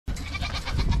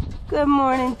Good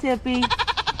morning, Tippy.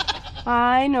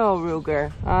 I know,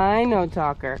 Ruger. I know,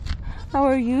 Talker. How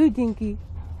are you, Dinky?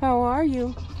 How are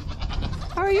you?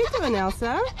 How are you doing,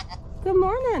 Elsa? Good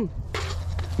morning.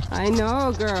 I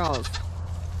know, girls.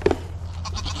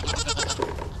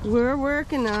 We're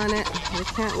working on it. I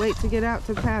can't wait to get out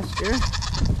to pasture.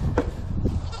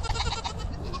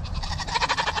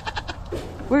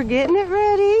 We're getting it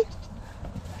ready.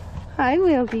 Hi,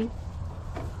 Wildy.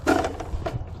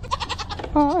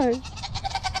 Hi.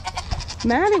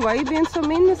 Maddie, why are you being so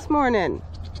mean this morning?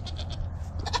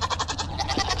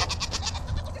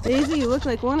 Daisy, you look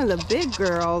like one of the big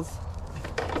girls.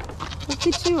 Look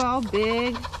at you, all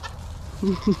big.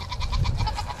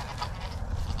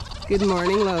 Good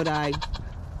morning, Lodi.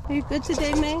 Are you good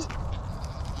today, May?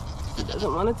 She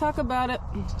doesn't want to talk about it.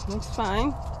 That's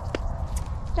fine.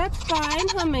 That's fine,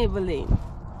 huh, Maybelline?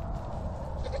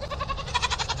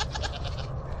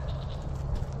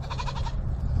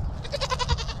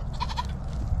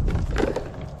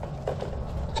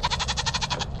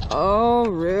 Oh,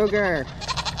 Ruger.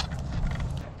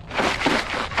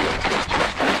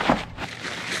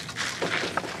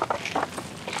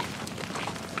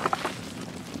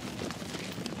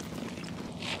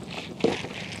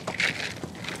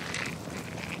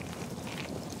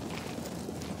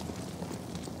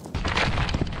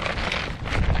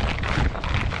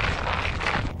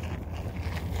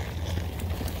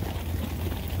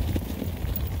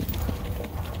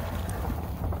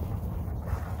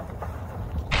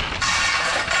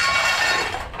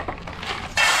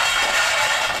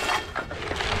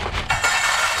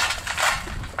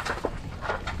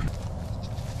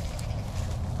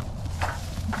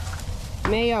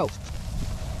 Mayo.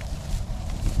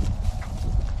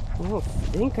 Oh,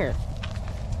 stinker.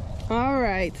 All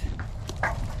right.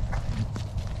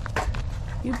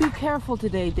 You be careful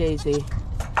today, Daisy.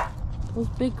 Those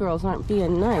big girls aren't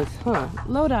being nice, huh?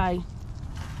 Lodi,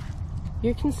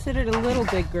 you're considered a little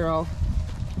big girl,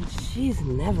 and she's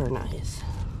never nice.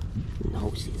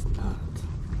 No, she's not.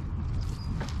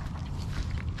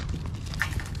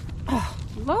 Oh,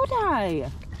 Lodi!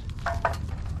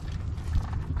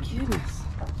 Goodness.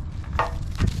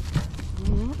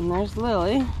 And there's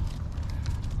Lily.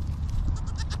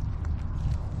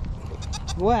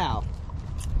 Wow.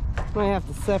 I have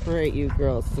to separate you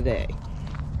girls today.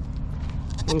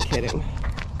 I'm kidding.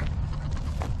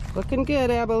 Looking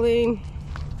good, Abilene.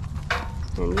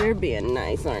 And you're being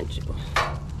nice, aren't you?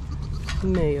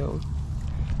 Mayo.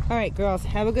 Alright, girls,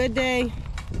 have a good day.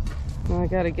 Well, I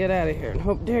gotta get out of here and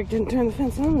hope Derek didn't turn the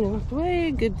fence on when he walked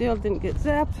away. Good deal didn't get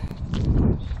zapped.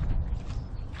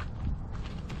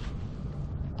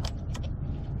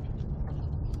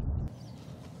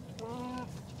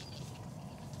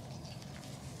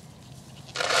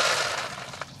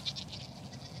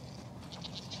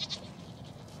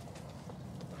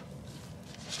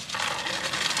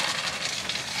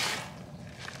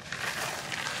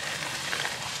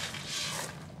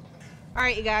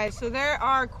 Alright, you guys, so there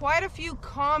are quite a few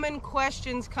common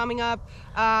questions coming up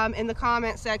in the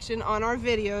comment section on our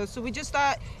videos, so we just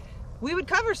thought we would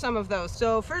cover some of those.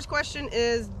 So first question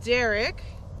is Derek.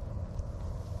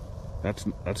 That's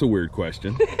a weird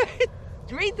question.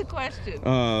 Read the question.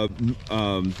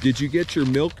 Did you get your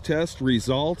milk test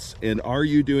results, and are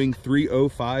you doing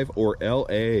 305 or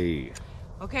LA?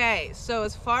 Okay, so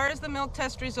as far as the milk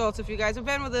test results, if you guys have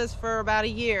been with us for about a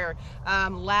year,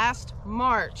 last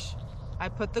March, I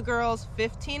put the girls,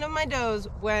 15 of my does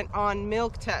went on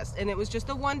milk test, and it was just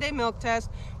a one-day milk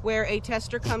test where a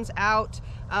tester comes out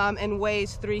and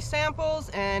weighs 3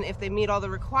 samples, and if they meet all the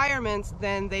requirements,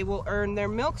 then they will earn their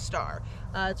milk star.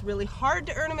 It's really hard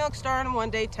to earn a milk star on a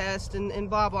one-day test and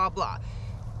blah, blah, blah.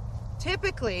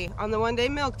 Typically, on the one-day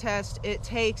milk test, it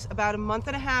takes about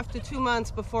 1.5 to 2 months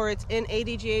before it's in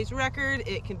ADGA's record.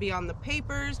 It can be on the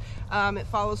papers. It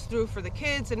follows through for the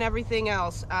kids and everything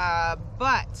else.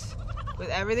 But with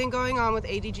everything going on with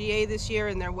ADGA this year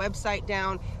and their website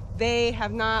down, they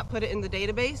have not put it in the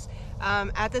database.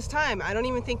 At this time, I don't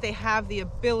even think they have the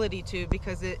ability to,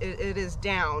 because it is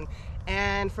down.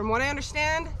 And from what I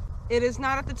understand, it is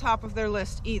not at the top of their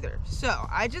list either. So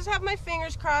I just have my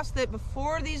fingers crossed that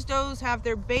before these does have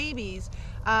their babies,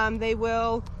 they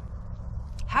will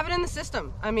have it in the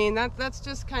system. I mean, that's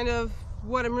just kind of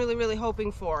what I'm really, really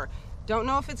hoping for. Don't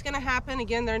know if it's going to happen.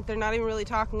 Again, they're not even really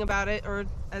talking about it or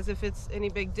as if it's any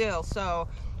big deal. So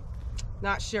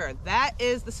not sure. That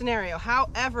is the scenario.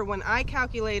 However, when I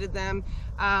calculated them,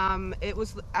 it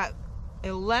was at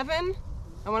 11.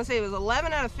 I want to say it was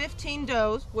 11 out of 15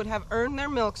 does would have earned their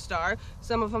milk star.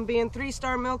 Some of them being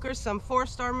 3-star milkers, some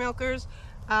 4-star milkers.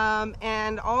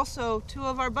 And also 2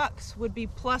 of our bucks would be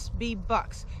plus B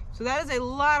bucks. So So that is a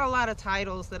lot of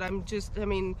titles that I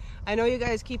mean, I know you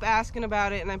guys keep asking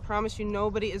about it, and I promise you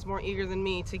nobody is more eager than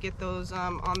me to get those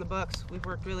on the books. We've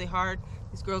worked really hard.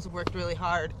 These girls have worked really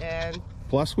hard, and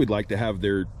plus we'd like to have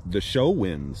the show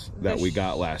wins that we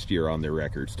got last year on their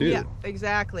records too. Yeah,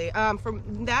 exactly. From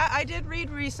that I did read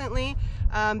recently,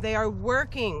 they are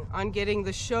working on getting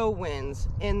the show wins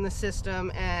in the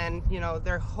system, and you know,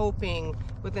 they're hoping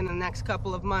within the next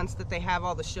couple of months that they have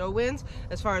all the show wins.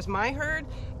 As far as my herd,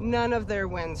 none of their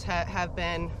wins have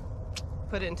been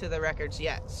put into the records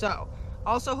yet, so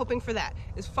also hoping for that.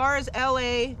 As far as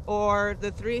LA or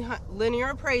the 300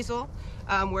 linear appraisal,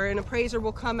 where an appraiser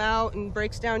will come out and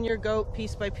breaks down your goat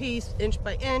piece by piece, inch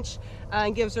by inch,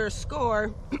 and gives her a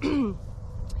score.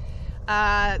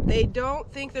 They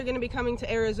don't think they're going to be coming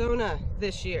to Arizona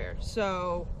this year,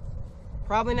 so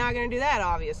probably not going to do that.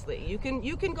 Obviously, you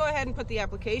can go ahead and put the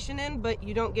application in, but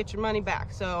you don't get your money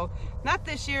back. So not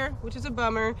this year, which is a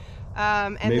bummer.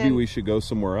 And maybe then, we should go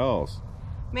somewhere else.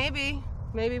 Maybe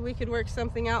we could work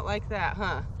something out like that,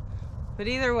 huh? But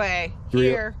either way,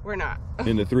 here we're not.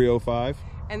 In the 305?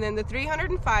 And then the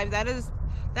 305, that is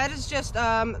just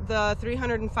the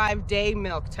 305-day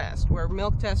milk test, where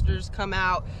milk testers come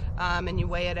out and you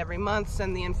weigh it every month,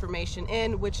 send the information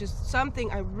in, which is something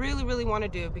I really want to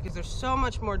do, because there's so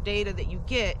much more data that you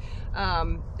get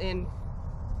in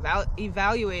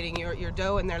evaluating your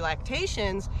doe and their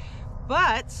lactations.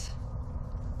 But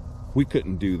we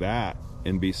couldn't do that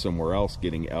and be somewhere else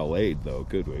getting LA'd though,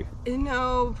 could we?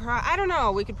 No, I don't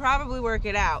know. We could probably work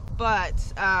it out, but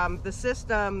the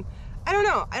system, I don't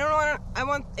know. I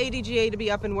want ADGA to be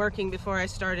up and working before I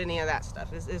start any of that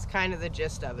stuff, is kind of the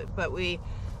gist of it. But we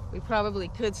probably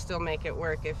could still make it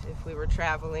work if we were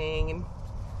traveling, and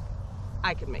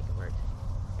I could make it work.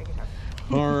 I could have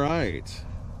it. All right.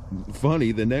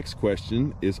 Funny, the next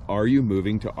question is, are you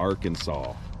moving to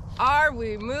Arkansas? Are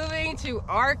we moving to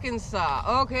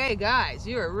Arkansas? Okay, guys,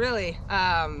 you are really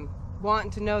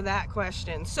wanting to know that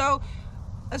question. So,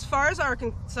 as far as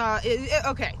Arkansas,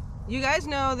 okay, you guys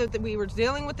know that we were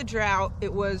dealing with the drought.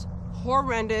 It was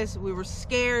horrendous. We were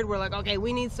scared. We're like, okay,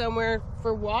 we need somewhere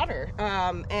for water.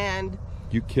 And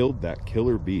you killed that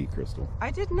killer bee, Crystal.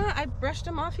 I did not. I brushed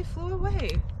him off. He flew away.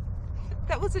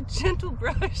 That was a gentle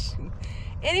brush.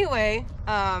 Anyway,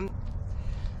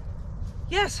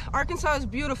 yes, Arkansas is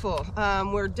beautiful.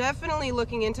 We're definitely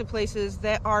looking into places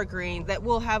that are green, that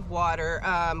will have water,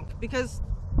 because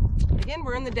again,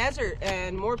 we're in the desert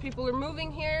and more people are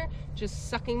moving here, just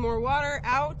sucking more water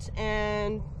out,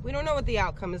 and we don't know what the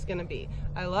outcome is going to be.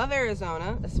 I love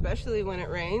Arizona, especially when it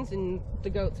rains and the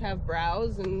goats have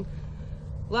browse, and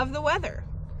love the weather.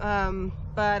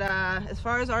 But as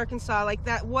far as Arkansas, like,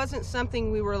 that wasn't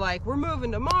something we were like, we're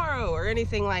moving tomorrow or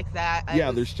anything like that.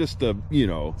 Yeah, there's just the, you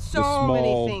know, so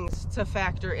many things to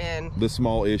factor in. The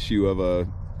small issue of a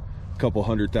couple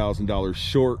 $100,000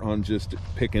 short on just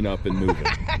picking up and moving.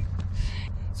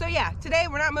 So yeah, today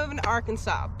we're not moving to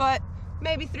Arkansas, but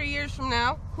maybe 3 years from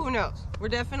now, who knows? We're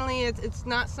definitely, it's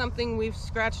not something we've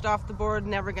scratched off the board,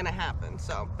 never gonna happen.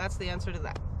 So that's the answer to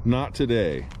that. Not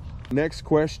today. Next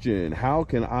question, how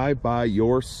can I buy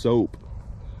your soap?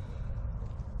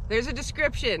 There's a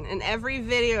description in every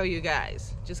video, you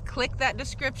guys. Just click that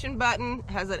description button.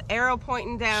 It has an arrow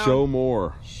pointing down. Show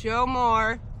more. Show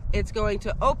more. It's going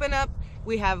to open up.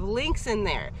 We have links in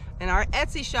there. And our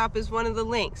Etsy shop is one of the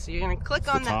links. So you're going to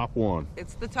click on that. It's the top one.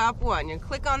 It's the top one. You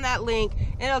click on that link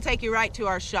and it'll take you right to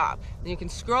our shop. Then you can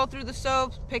scroll through the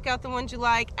soaps, pick out the ones you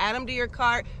like, add them to your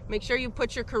cart. Make sure you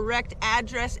put your correct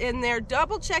address in there.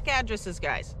 Double check addresses,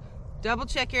 guys. Double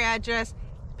check your address,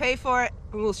 pay for it,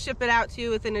 and we'll ship it out to you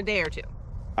within a day or two.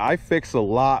 I fix a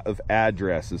lot of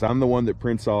addresses. I'm the one that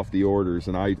prints off the orders,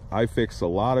 and I fix a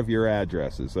lot of your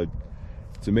addresses.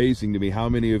 It's amazing to me how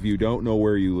many of you don't know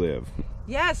where you live.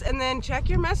 Yes, and then check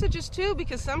your messages too,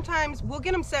 because sometimes we'll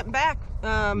get them sent back.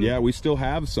 Yeah, we still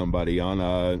have somebody on,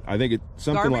 I think it's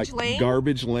something like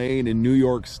Garbage Lane in New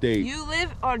York State. You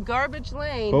live on Garbage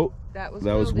Lane. Oh, that was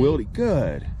Wildy.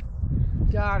 Good.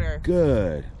 Got her.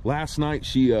 Good. Last night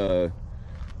she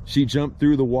jumped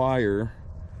through the wire,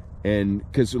 and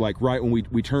because like right when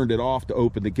we turned it off to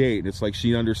open the gate, it's like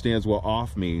she understands what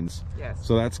off means. Yes.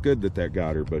 So that's good that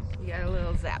got her. But you got a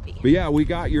little zappy. But yeah, we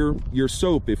got your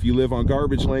soap. If you live on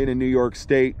Garbage Lane in New York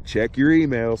State, check your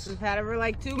emails. We've had it for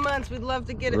like 2 months. We'd love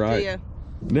to get it to you.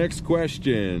 Next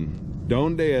question.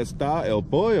 ¿Dónde está el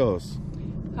pollos?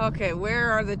 Okay, where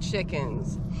are the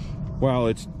chickens?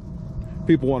 Well,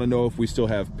 people want to know if we still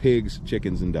have pigs,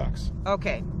 chickens, and ducks.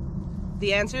 Okay.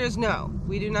 The answer is no.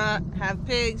 We do not have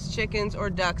pigs, chickens,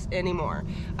 or ducks anymore.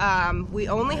 We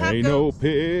only have goats. Ain't no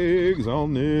pigs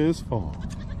on this farm.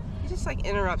 He just like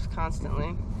interrupts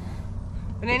constantly.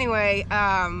 But anyway,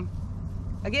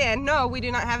 again, no, we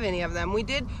do not have any of them.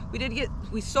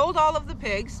 We sold all of the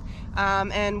pigs,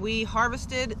 and we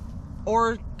harvested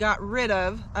or got rid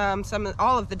of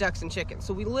all of the ducks and chickens.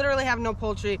 So we literally have no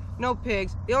poultry, no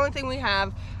pigs. The only thing we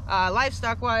have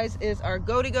livestock wise is our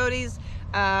goaties,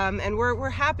 and we're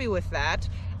happy with that.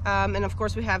 And of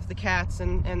course we have the cats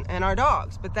and our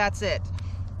dogs, but that's it.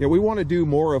 Yeah, we want to do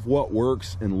more of what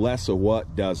works and less of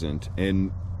what doesn't,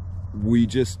 and we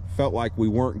just felt like we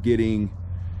weren't getting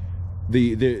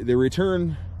the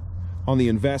return on the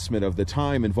investment of the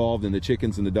time involved in the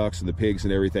chickens and the ducks and the pigs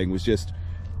and everything was just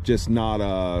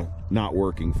not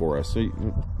working for us. So,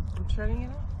 I'm turning it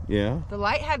on. Yeah. The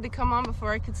light had to come on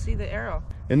before I could see the arrow.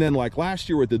 And then like last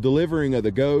year with the delivering of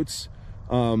the goats,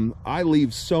 I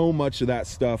leave so much of that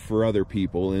stuff for other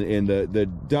people, and the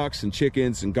ducks and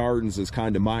chickens and gardens is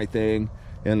kind of my thing,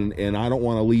 and I don't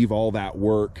want to leave all that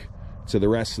work to the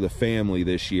rest of the family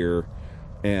this year,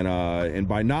 and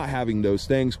by not having those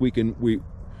things,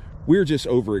 we're just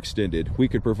overextended. We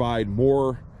could provide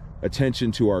more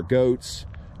attention to our goats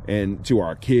and to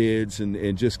our kids,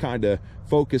 and just kind of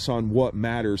focus on what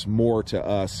matters more to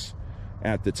us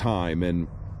at the time. And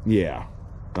yeah,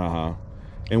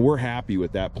 and we're happy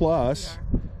with that. Plus,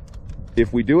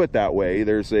 if we do it that way,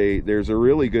 there's a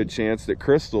really good chance that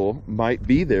Crystal might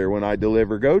be there when I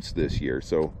deliver goats this year.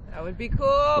 So that would be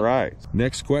cool. Right.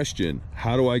 Next question.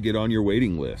 How do I get on your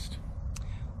waiting list?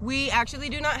 We actually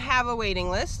do not have a waiting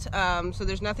list, so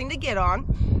there's nothing to get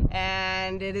on,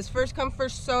 and it is first come,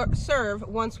 first serve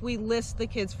once we list the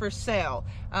kids for sale.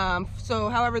 So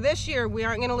however, this year we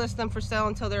aren't going to list them for sale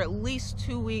until they're at least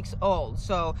 2 weeks old.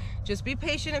 So just be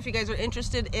patient. If you guys are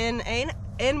interested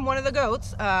in one of the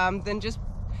goats, then just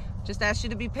ask you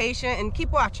to be patient and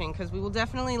keep watching, because we will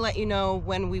definitely let you know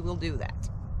when we will do that.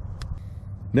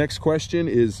 Next question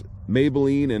is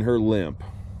Maybelline and her limp.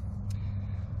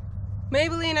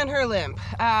 Maybelline and her limp.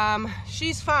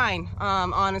 She's fine,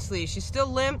 honestly. She still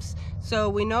limps, so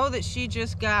we know that she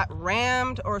just got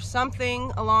rammed or something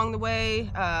along the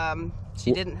way.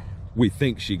 She didn't. We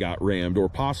think she got rammed, or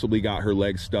possibly got her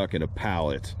leg stuck in a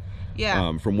pallet.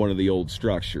 Yeah. From one of the old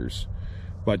structures.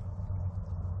 But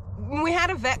when we had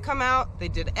a vet come out, they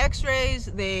did x-rays,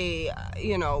 they,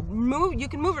 you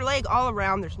can move her leg all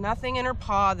around. There's nothing in her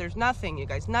paw. There's nothing, you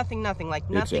guys. Nothing, like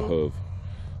nothing. It's a hoof.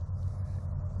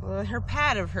 Well, her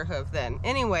pad of her hoof then.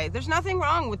 Anyway, there's nothing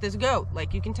wrong with this goat.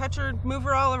 Like, you can touch her, move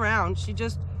her all around. She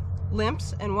just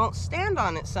limps and won't stand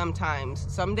on it sometimes.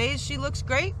 Some days she looks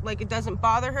great, like it doesn't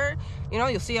bother her.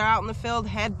 You'll see her out in the field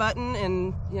headbutting,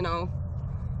 and,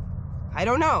 I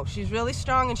don't know. She's really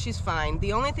strong and she's fine.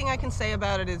 The only thing I can say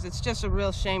about it is it's just a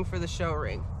real shame for the show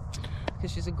ring,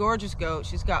 because she's a gorgeous goat.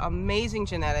 She's got amazing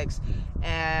genetics,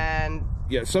 and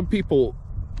yeah, some people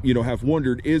have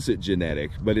wondered, is it genetic?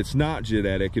 But it's not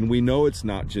genetic, and we know it's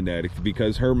not genetic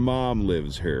because her mom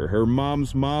lives here. Her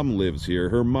mom's mom lives here.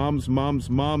 Her mom's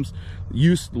mom's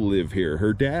used to live here.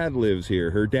 Her dad lives here.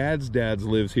 Her dad's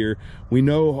lives here. We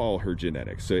know all her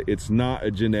genetics, so it's not a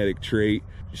genetic trait.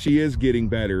 She is getting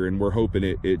better, and we're hoping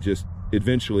it just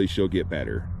eventually she'll get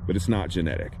better, but it's not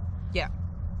genetic. Yeah.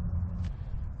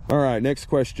 All right, next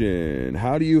question.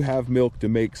 How do you have milk to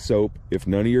make soap if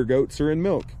none of your goats are in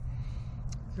milk?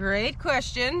 Great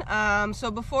question. So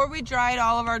before we dried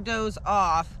all of our doughs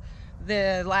off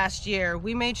the last year,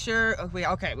 we made sure we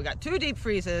got 2 deep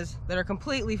freezes that were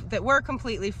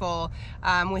completely full.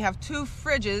 We have 2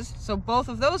 fridges, so both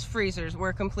of those freezers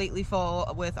were completely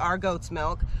full with our goat's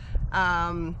milk.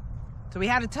 So we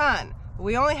had a ton. But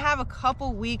we only have a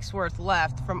couple weeks worth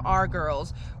left from our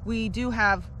girls. We do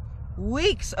have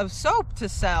weeks of soap to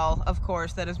sell, of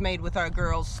course, that is made with our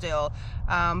girls still,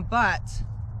 but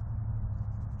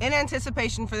in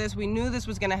anticipation for this, we knew this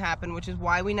was going to happen, which is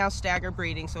why we now stagger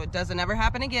breeding, so it doesn't ever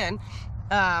happen again.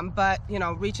 But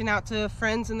reaching out to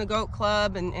friends in the goat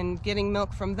club and getting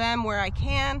milk from them where I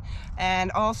can,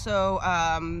 and also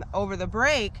over the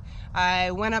break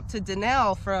I went up to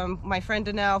Danelle, from my friend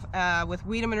Danelle with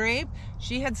Weedham and Reeb.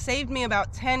 She had saved me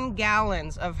about 10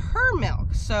 gallons of her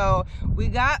milk, so we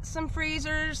got some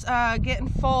freezers getting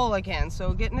full again,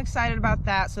 so getting excited about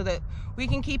that so that we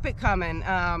can keep it coming.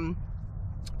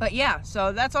 But yeah,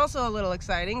 so that's also a little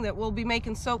exciting, that we'll be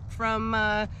making soap from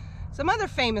some other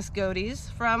famous goaties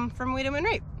from Weedham and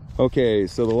Reeb. Okay,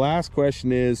 so the last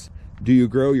question is, do you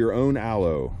grow your own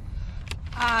aloe?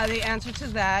 The answer to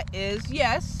that is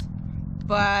yes,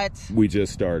 but we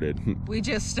just started.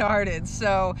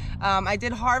 So I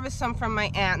did harvest some from my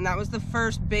aunt, and that was the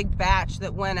first big batch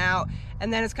that went out,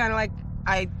 and then it's kind of like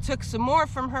I took some more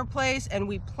from her place and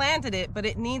we planted it, but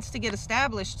it needs to get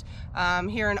established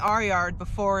here in our yard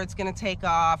before it's going to take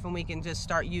off and we can just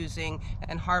start using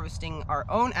and harvesting our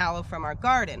own aloe from our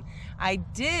garden. I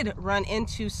did run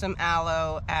into some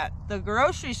aloe at the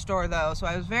grocery store though, so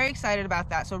I was very excited about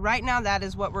that. So right now that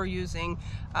is what we're using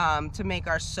to make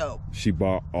our soap. She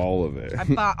bought all of it. I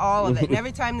bought all of it, and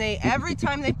every time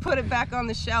they put it back on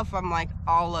the shelf, I'm like,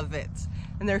 all of it,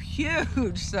 and they're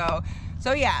huge.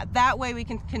 So yeah, that way we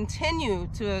can continue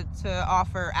to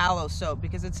offer aloe soap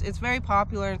because it's very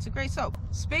popular and it's a great soap.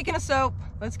 Speaking of soap,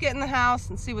 let's get in the house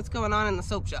and see what's going on in the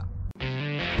soap shop.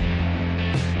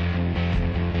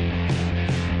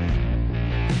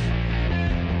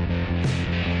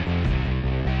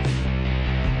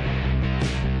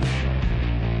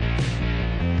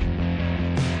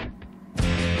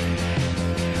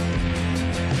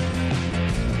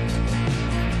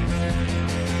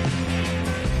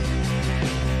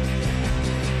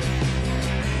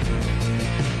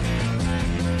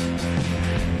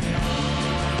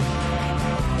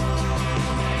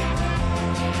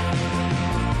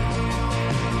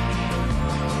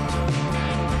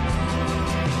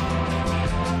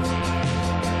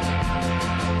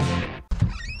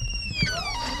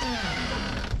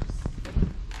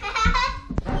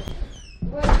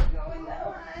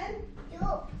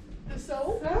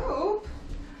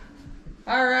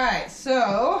 Alright,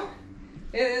 so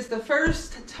it is the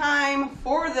first time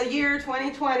for the year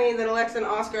 2020 that Alexa and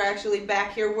Oscar are actually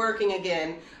back here working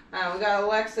again. We got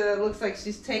Alexa, it looks like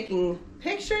she's taking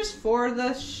pictures for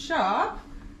the shop.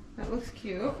 That looks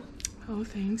cute. Oh,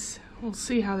 thanks. We'll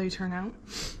see how they turn out.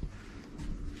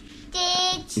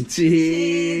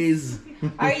 Cheese!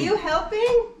 Are you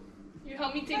helping? You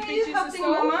help me take Are pictures you helping,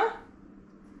 of soap? Mama?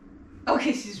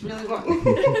 Okay, she's really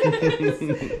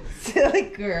wanting. Silly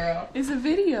girl. It's a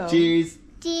video. Cheese!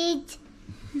 Did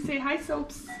You say hi,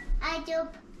 soaps. I do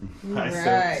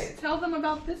Right. Tell them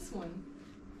about this one.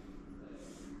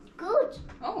 good?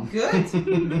 Oh, Good.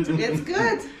 It's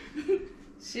good.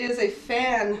 She is a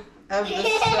fan of the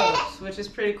soaps, which is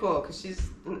pretty cool because she's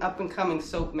an up-and-coming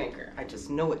soap maker. I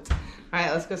just know it. All right,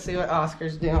 let's go see what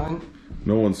Oscar's doing.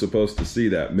 No one's supposed to see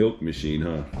that milk machine,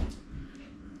 huh?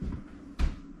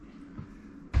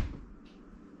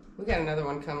 We got another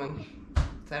one coming.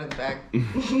 It's out of the bag.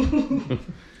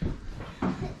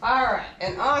 All right,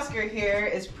 and Oscar here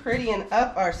is prettying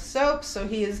up our soap, so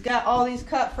he has got all these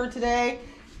cut for today,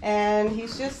 and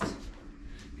he's just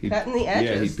cutting the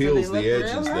edges. Yeah, he so peels they the look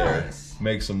edges real there. nice.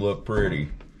 Makes them look pretty.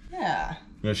 Yeah. You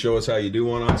gonna show us how you do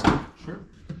one, Oscar? Sure.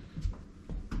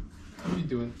 What are you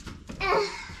doing?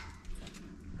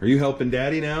 Are you helping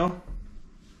Daddy now?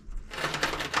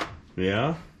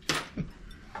 Yeah?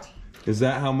 Is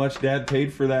that how much Dad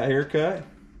paid for that haircut?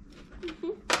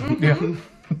 Yeah.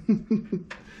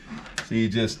 So he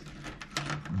just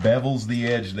bevels the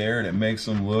edge there and it makes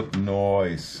them look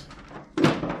nice.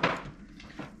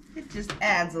 It just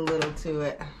adds a little to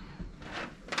it.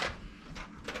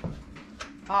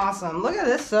 Awesome. Look at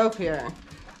this soap here.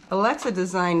 Alexa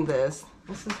designed this.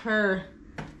 This is her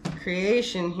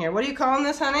creation here. What are you calling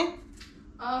this, honey?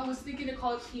 I was thinking to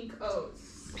call it pink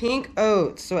oats. Pink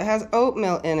oats. So it has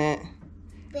oatmeal in it.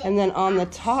 And then on the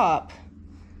top,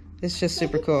 it's just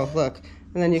super cool. Look.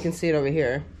 And then you can see it over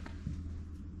here.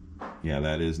 Yeah,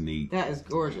 that is neat. That is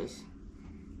gorgeous.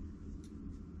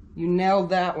 You nailed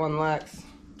that one, Lex.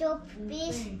 Dope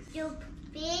piece, dope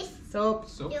piece, Soap.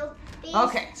 Soap? dope piece.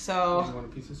 Okay, You so want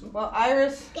a piece of soap? while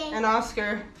Iris and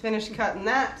Oscar finished cutting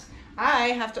that, I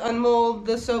have to unmold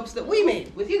the soaps that we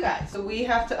made with you guys. So we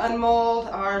have to unmold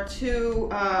our two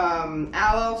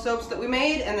aloe soaps that we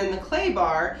made and then the clay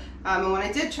bar. And when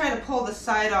I did try to pull the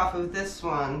side off of this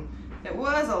one, it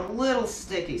was a little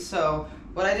sticky. So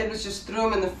what I did was just threw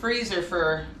them in the freezer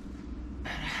for a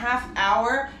half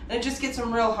hour and it just gets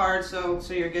them real hard so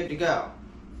you're good to go.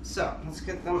 So let's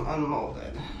get them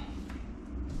unmolded.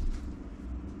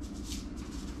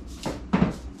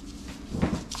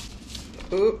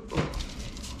 Oop.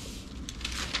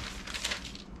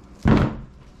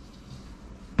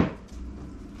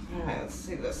 Alright, let's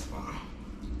see this one.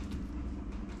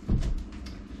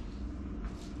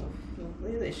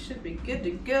 Hopefully they should be good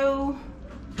to go.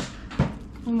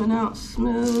 Coming out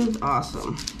smooth.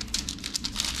 Awesome.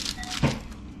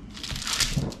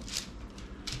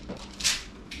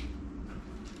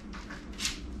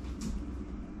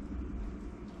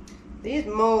 These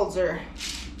molds are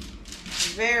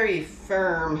very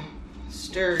firm,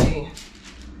 sturdy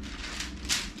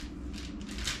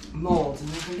molds, and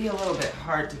they can be a little bit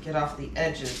hard to get off the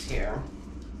edges here.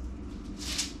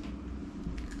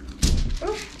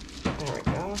 Oop, there we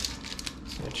go.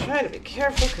 So try to be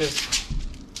careful because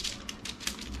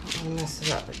gonna mess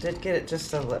it up. I did get it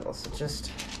just a little, so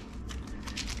just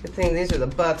good thing these are the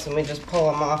butts and we just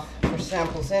pull them off for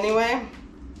samples anyway,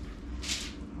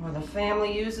 or the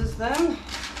family uses them.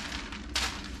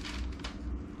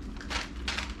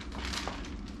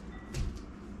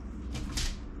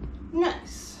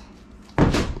 Nice.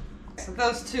 So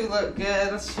those two look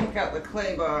good. Let's check out the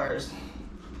clay bars.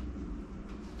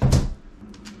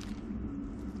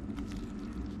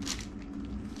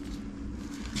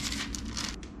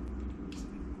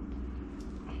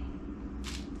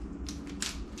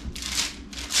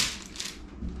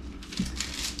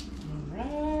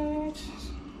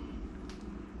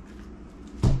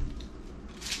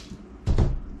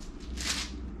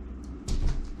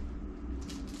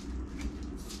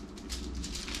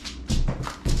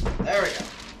 There we go.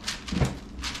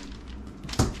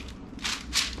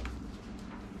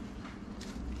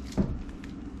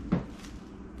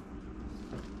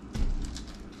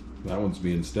 That one's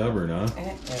being stubborn, huh?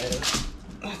 It is.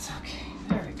 That's okay.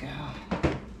 There we go.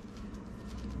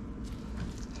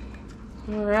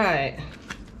 All right.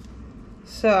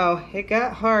 So it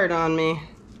got hard on me.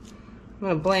 I'm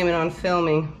gonna blame it on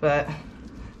filming, but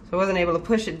so I wasn't able to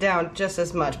push it down just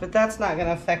as much, but that's not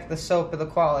gonna affect the soap or the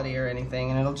quality or anything,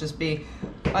 and it'll just be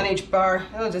on each bar,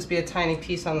 it'll just be a tiny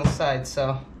piece on the side,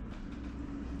 so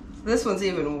this one's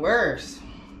even worse.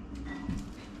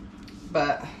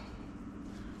 But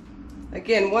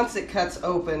again, once it cuts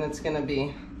open, it's gonna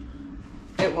be,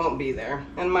 it won't be there.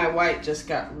 And my white just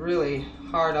got really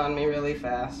hard on me really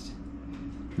fast.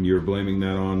 You were blaming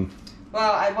that on?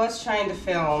 Well, I was trying to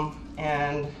film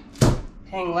and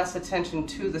paying less attention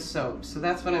to the soap, so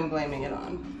that's what I'm blaming it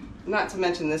on. Not to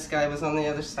mention this guy was on the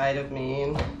other side of me,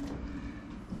 and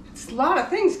it's a lot of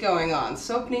things going on.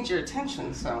 Soap needs your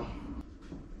attention, so.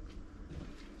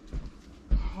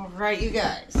 All right, you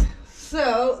guys.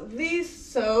 So these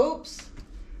soaps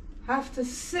have to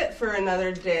sit for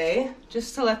another day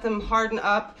just to let them harden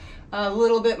up a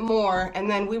little bit more, and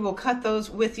then we will cut those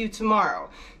with you tomorrow.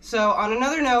 So on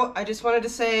another note, I just wanted to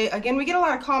say, again, we get a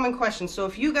lot of common questions, so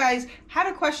if you guys had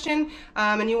a question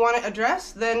and you want it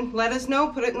addressed, then let us know,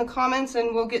 put it in the comments,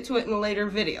 and we'll get to it in a later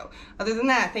video. Other than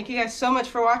that, thank you guys so much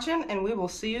for watching, and we will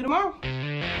see you tomorrow.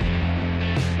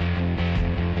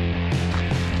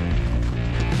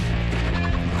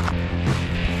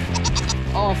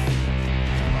 Off.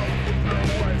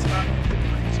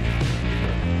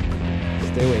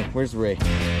 Stay away. Where's Ray?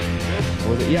 Oh,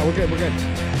 was it? Yeah, we're good. We're good.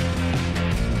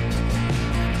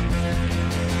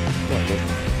 Go on, Ray.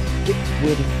 Get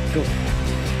ready. Go.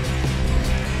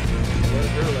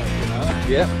 Where's your left, huh?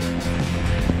 Yep.